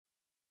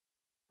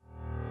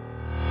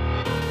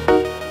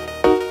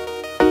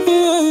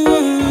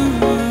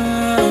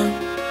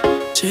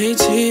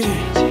JTV,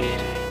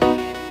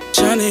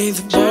 Jhoni,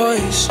 the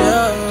boys,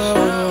 yeah.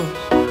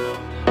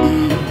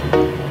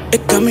 He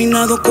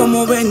caminado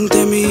como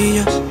 20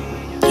 millas,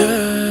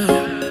 yeah.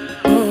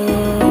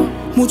 Oh.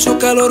 Mucho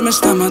calor me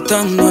está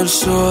matando el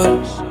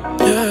sol,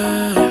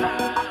 yeah.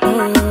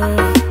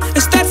 Oh.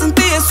 Estar sin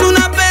ti es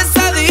una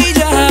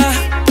pesadilla,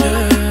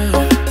 yeah.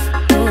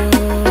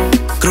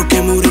 Oh. Creo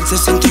que morir se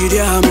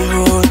sentiría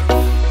mejor.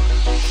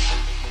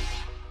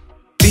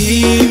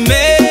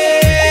 Dime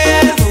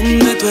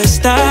dónde tú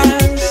estás,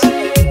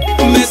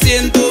 me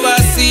siento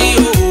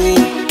vacío,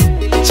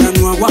 ya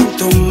no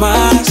aguanto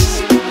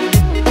más.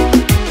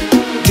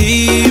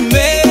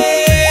 Dime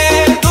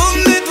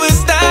dónde tú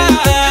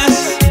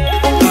estás,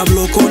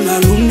 hablo con la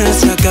luna,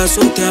 si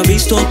acaso te ha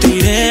visto te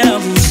iré a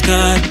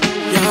buscar,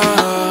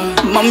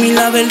 yeah. Mami,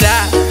 la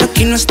verdad,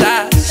 aquí no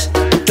estás,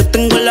 yo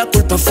tengo la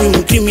culpa, fui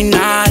un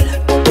criminal.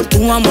 Por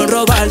tu amor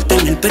robarte,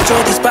 en el pecho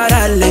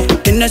dispararle,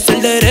 tienes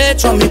el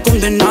derecho a mi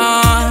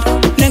condenar.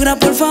 Negra,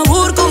 por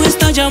favor, coge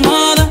esta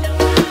llamada,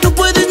 no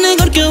puedes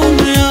negar que aún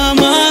me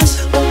amas.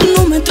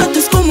 No me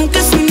trates como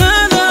que soy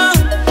nada,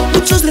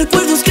 muchos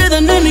recuerdos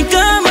quedan en mi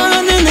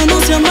cama. Nena, no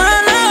sea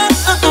mala,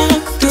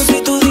 No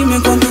sé, tú dime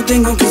cuánto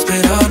tengo que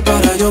esperar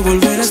para yo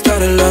volver a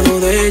estar al lado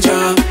de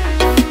ella.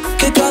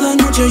 Que cada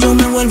noche yo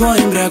me vuelvo a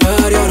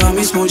embriagar y ahora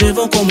mismo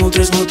llevo como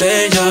 3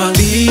 botellas.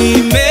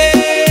 Dime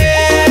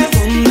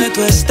dónde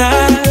tú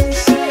estás,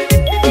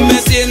 me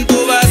siento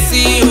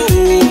vacío,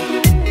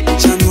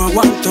 ya no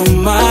aguanto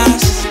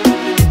más.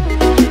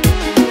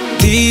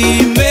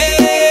 Dime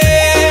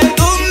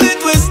dónde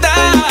tú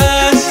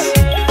estás,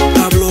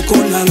 hablo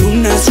con la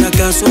luna, si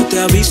acaso te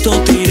ha visto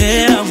te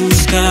iré a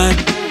buscar.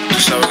 Tú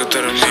sabes que tú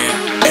eres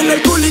mía. El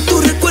alcohol y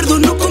tu recuerdo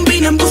no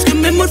combinan,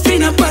 búsquenme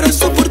morfina para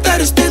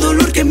soportar este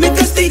dolor que me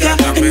castiga.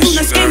 En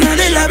una esquina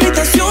de la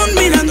habitación,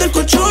 mirando el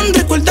colchón,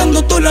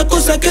 recordando toda la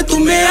cosa que tú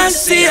me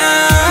hacías.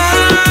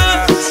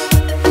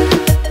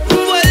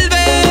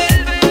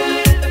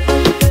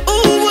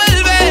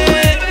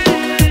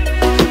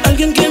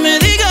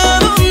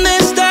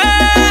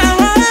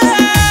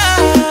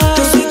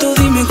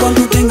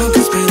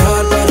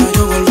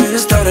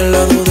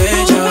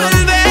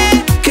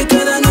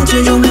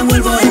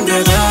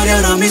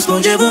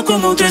 Llevo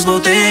como 3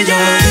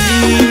 botellas.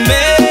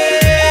 Dime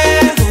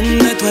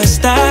dónde tú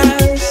estás,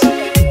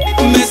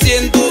 me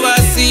siento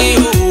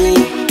vacío,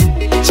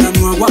 ya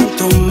no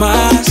aguanto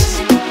más.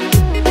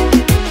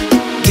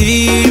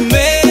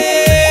 Dime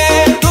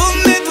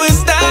dónde tú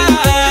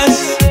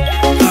estás,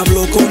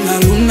 hablo con la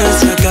luna,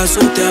 si acaso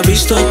te ha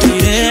visto te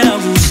iré a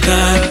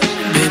buscar.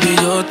 Baby,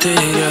 yo te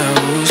iré a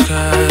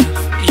buscar,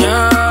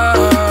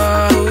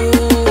 yeah,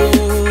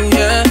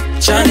 yeah.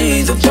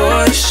 Jhoni, the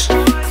boys,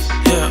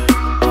 yeah.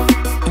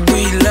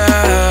 We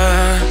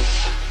love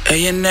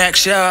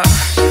ANX, yeah.